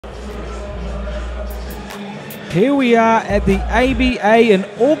Here we are at the ABA in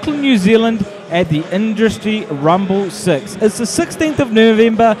Auckland, New Zealand at the Industry Rumble 6. It's the 16th of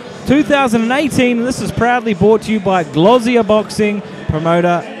November 2018 and this is proudly brought to you by Glozier Boxing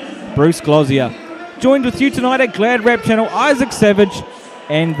promoter Bruce Glozier. Joined with you tonight at GladrapChannel, Isaac Savage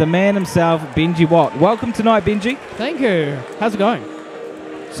and the man himself, Benji Watt. Welcome tonight, Benji. Thank you. How's it going?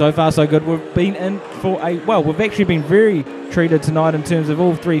 So far so good. We've been in for we've actually been very treated tonight in terms of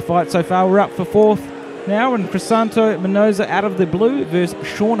all three fights so far. We're up for fourth now, and Crisanto Minoza out of the blue versus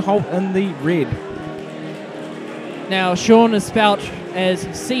Sean Holt in the red. Now Sean is spelt as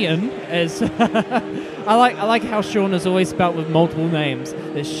Cian, as I like how Sean is always spelt with multiple names.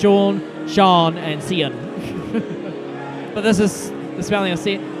 There's Sean, and Cian. But this is the spelling of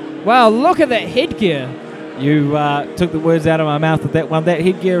Cian. Wow, look at that headgear. You took the words out of my mouth with that one. That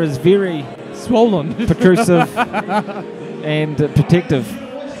headgear is very swollen, protrusive, and protective.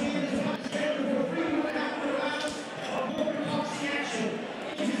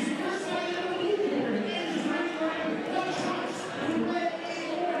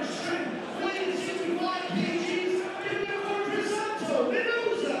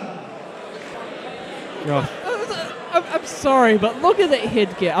 I'm sorry, but look at that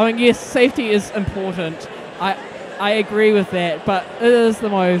headgear. I mean, yes, safety is important. I agree with that, but it is the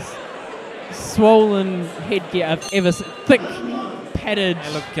most swollen headgear I've ever seen. Thick, padded.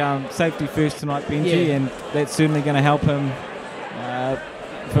 Yeah, look, safety first tonight, Benji, and that's certainly going to help him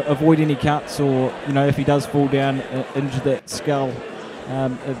avoid any cuts, or if he does fall down into that skull.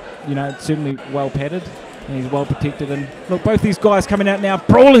 It's certainly well padded and he's well protected. And look, both these guys coming out now,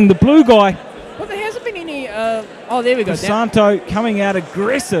 brawling. The blue guy. Well, there hasn't been any. Oh, there we go. Crisanto coming out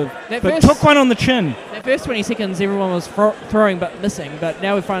aggressive, but took one on the chin. That first 20 seconds, everyone was throwing but missing, but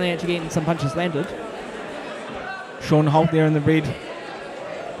now we're finally actually getting some punches landed. Sean Holt there in the red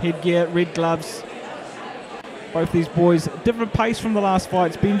headgear, red gloves. Both these boys, different pace from the last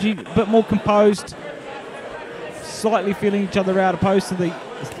fights. Benji, a bit more composed, slightly feeling each other out, opposed to the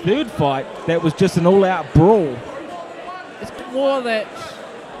third fight that was just an all-out brawl. It's more that,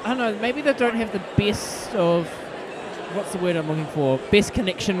 I don't know, maybe they don't have the best of, what's the word I'm looking for? Best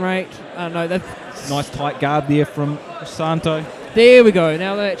connection rate. I don't know. Nice tight guard there from Crisanto. There we go.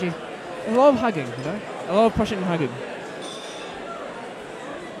 Now they're actually a lot of hugging, a lot of pushing and hugging.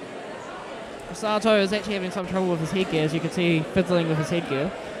 Crisanto is actually having some trouble with his headgear, as you can see, fiddling with his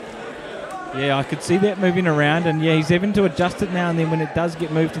headgear. Yeah, I could see that moving around, and yeah, he's having to adjust it now and then when it does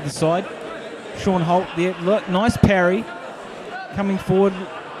get moved to the side. Sean Holt there, look, nice parry, coming forward,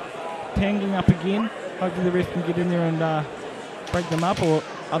 tangling up again. Hopefully the ref can get in there and break them up, or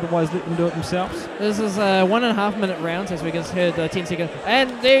otherwise let them do it themselves. This is 1.5 minute rounds, as we just heard the 10 second.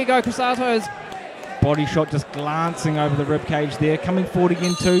 And there you go, Crisanto's body shot just glancing over the rib cage there, coming forward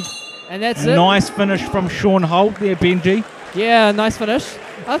again too. And that's it. Nice finish from Sean Holt there, Benji. Yeah, nice finish.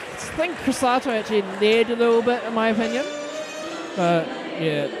 I think Crisanto actually led a little bit, in my opinion. But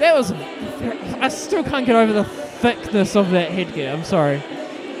yeah, that was. I still can't get over the thickness of that headgear. I'm sorry.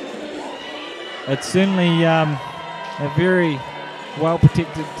 It's certainly a very well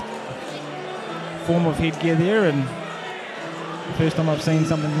protected form of headgear there, and the first time I've seen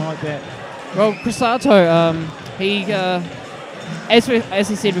something like that. Well, Crisanto, he, as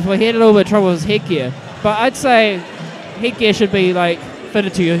he said before, he had a little bit of trouble with his headgear. But I'd say headgear should be like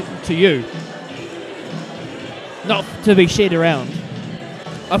fitted to you, not to be shared around.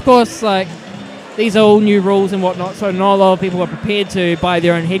 Of course, like these are all new rules and whatnot, so not a lot of people are prepared to buy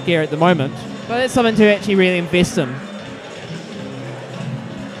their own headgear at the moment. But it's something to actually really invest in.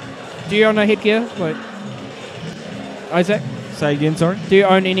 Do you own a headgear? Wait. Isaac? Say again, sorry? Do you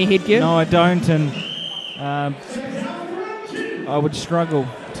own any headgear? No, I don't, and I would struggle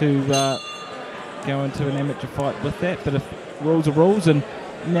to go into an amateur fight with that, but if rules are rules, and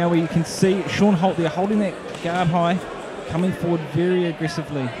now we can see Sean Holt there holding that guard high, coming forward very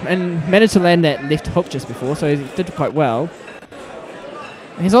aggressively. And managed to land that left hook just before, so he did quite well.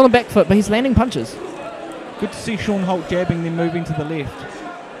 He's on the back foot, but he's landing punches. Good to see Sean Holt jabbing, then moving to the left.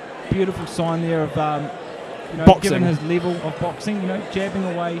 Beautiful sign there of boxing. Given his level of boxing, jabbing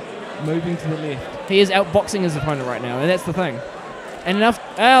away, moving to the left. He is outboxing his opponent right now, and that's the thing. And enough,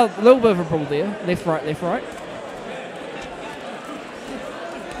 a little bit of a brawl there. Left, right, left, right.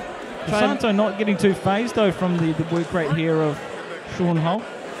 Crisanto not getting too phased though from the work rate here of Sean Holt.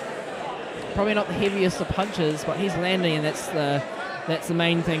 Probably not the heaviest of punches, but he's landing, and that's the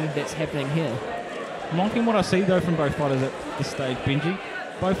main thing that's happening here. I'm liking what I see though from both fighters at this stage, Benji.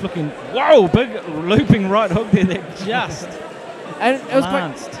 Both looking, whoa, big looping right hook there that just and it was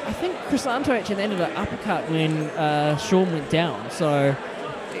quite, I think Crisanto actually landed an uppercut when Sean went down, so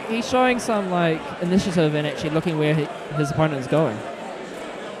he's showing some like initiative and actually looking where his opponent is going.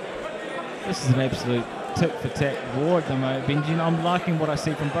 This is an absolute tit-for-tat war at the moment, Benji. I'm liking what I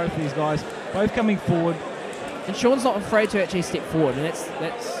see from both of these guys, both coming forward. And Sean's not afraid to actually step forward, and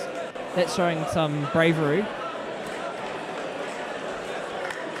that's showing some bravery.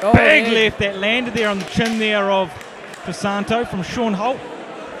 Oh, Big left that landed there on the chin there of Crisanto from Sean Holt.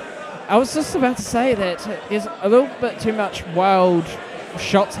 I was just about to say that there's a little bit too much wild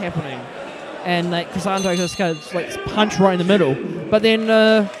shots happening, and like Crisanto just kind of like punch right in the middle, but then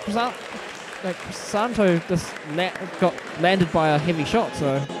Crisanto just got landed by a heavy shot.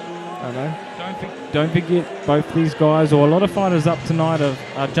 So I don't know. Don't forget, both these guys, or a lot of fighters up tonight,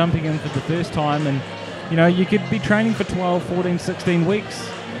 are jumping in for the first time, and you know, you could be training for 12, 14, 16 weeks,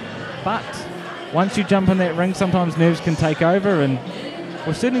 but once you jump in that ring, sometimes nerves can take over, and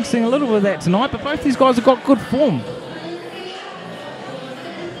we're certainly seeing a little bit of that tonight, but both these guys have got good form.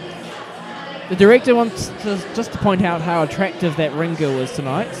 The director wants just to point out how attractive that ring girl is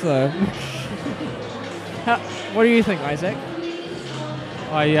tonight, so... what do you think, Isaac?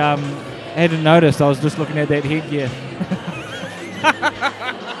 I hadn't noticed. I was just looking at that headgear.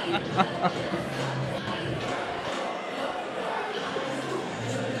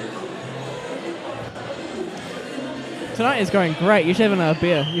 Tonight is going great. You should have another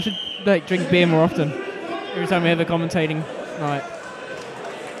beer. You should like drink beer more often. Every time we have a commentating night.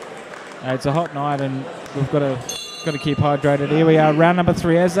 It's a hot night, and we've got to keep hydrated. Here we are, round number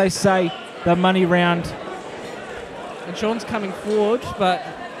 3. As they say, the money round. And Sean's coming forward, but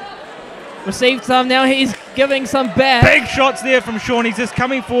received some. Now he's giving some back. Big shots there from Sean. He's just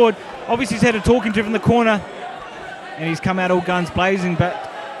coming forward. Obviously, he's had a talking to from the corner, and he's come out all guns blazing. But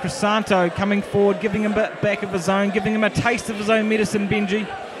Crisanto coming forward, giving him a bit back of his own, giving him a taste of his own medicine, Benji.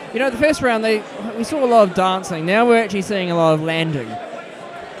 You know, the first round, we saw a lot of dancing. Now we're actually seeing a lot of landing.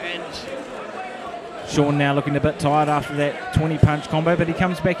 And Sean now looking a bit tired after that 20-punch combo, but he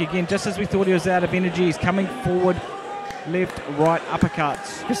comes back again just as we thought he was out of energy. He's coming forward, left, right,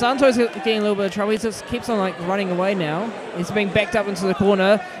 uppercuts. Crisanto's getting a little bit of trouble. He just keeps on like running away now. He's being backed up into the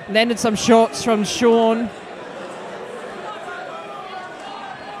corner. Landed some shots from Sean.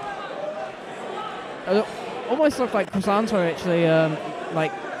 Almost looked like Crisanto actually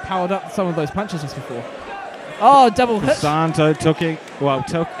like powered up some of those punches just before. Oh, double hit. Crisanto took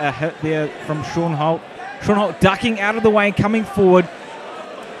a hit there from Sean Holt. Sean Holt ducking out of the way and coming forward.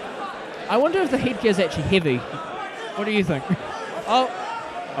 I wonder if the headgear is actually heavy. What do you think?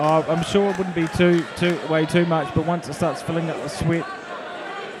 I'm sure it wouldn't be way too much, but once it starts filling up with sweat.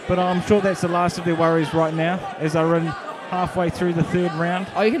 But I'm sure that's the last of their worries right now, as they're in halfway through the 3rd round.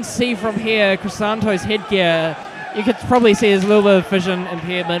 Oh, you can see from here Crisanto's headgear. You could probably see his little bit of vision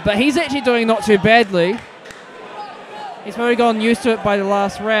impairment, but he's actually doing not too badly. He's probably gotten used to it by the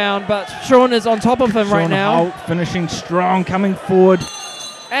last round, but Sean is on top of him right now. Sean Holt finishing strong, coming forward.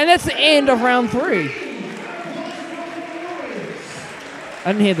 And that's the end of round 3.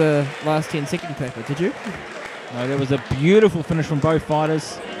 I didn't hear the last 10-second clapper, did you? No, that was a beautiful finish from both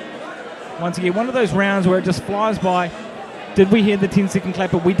fighters. Once again, one of those rounds where it just flies by. Did we hear the 10-second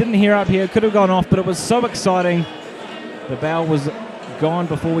clapper? We didn't hear up here. It could have gone off, but it was so exciting. The bell was gone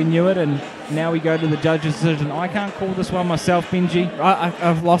before we knew it, and now we go to the judge's decision. I can't call this one myself, Benji.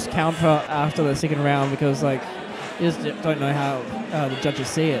 I've lost count after the 2nd round because like you just don't know how the judges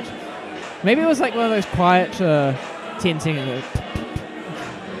see it. Maybe it was like one of those quiet 10-second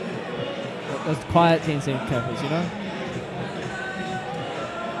those quiet 10-second clappers, you know?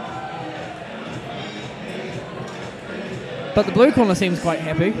 But the blue corner seems quite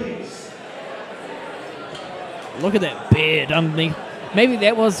happy. Look at that beard underneath. Maybe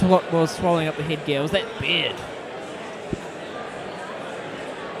that was what was swallowing up the headgear. Was that beard?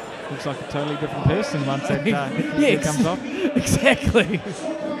 Looks like a totally different person once that headgear comes off. Exactly.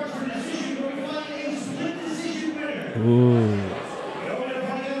 Ooh.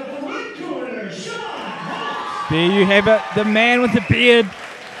 There you have it. The man with the beard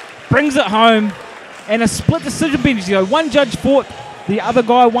brings it home. And a split decision, Benji. One judge fought, the other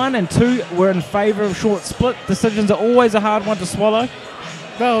guy won, and 2 were in favour of short. Split decisions are always a hard one to swallow.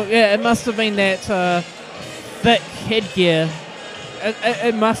 Well, yeah, it must have been that thick headgear.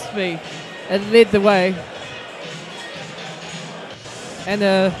 It must be. It led the way. And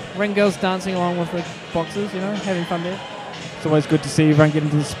the ring girls dancing along with the boxers, you know, having fun there. It's always good to see everyone get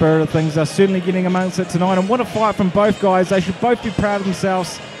into the spirit of things. They're certainly getting amongst it tonight. And what a fight from both guys. They should both be proud of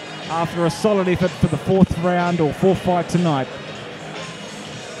themselves after a solid effort for the 4th round or 4th fight tonight.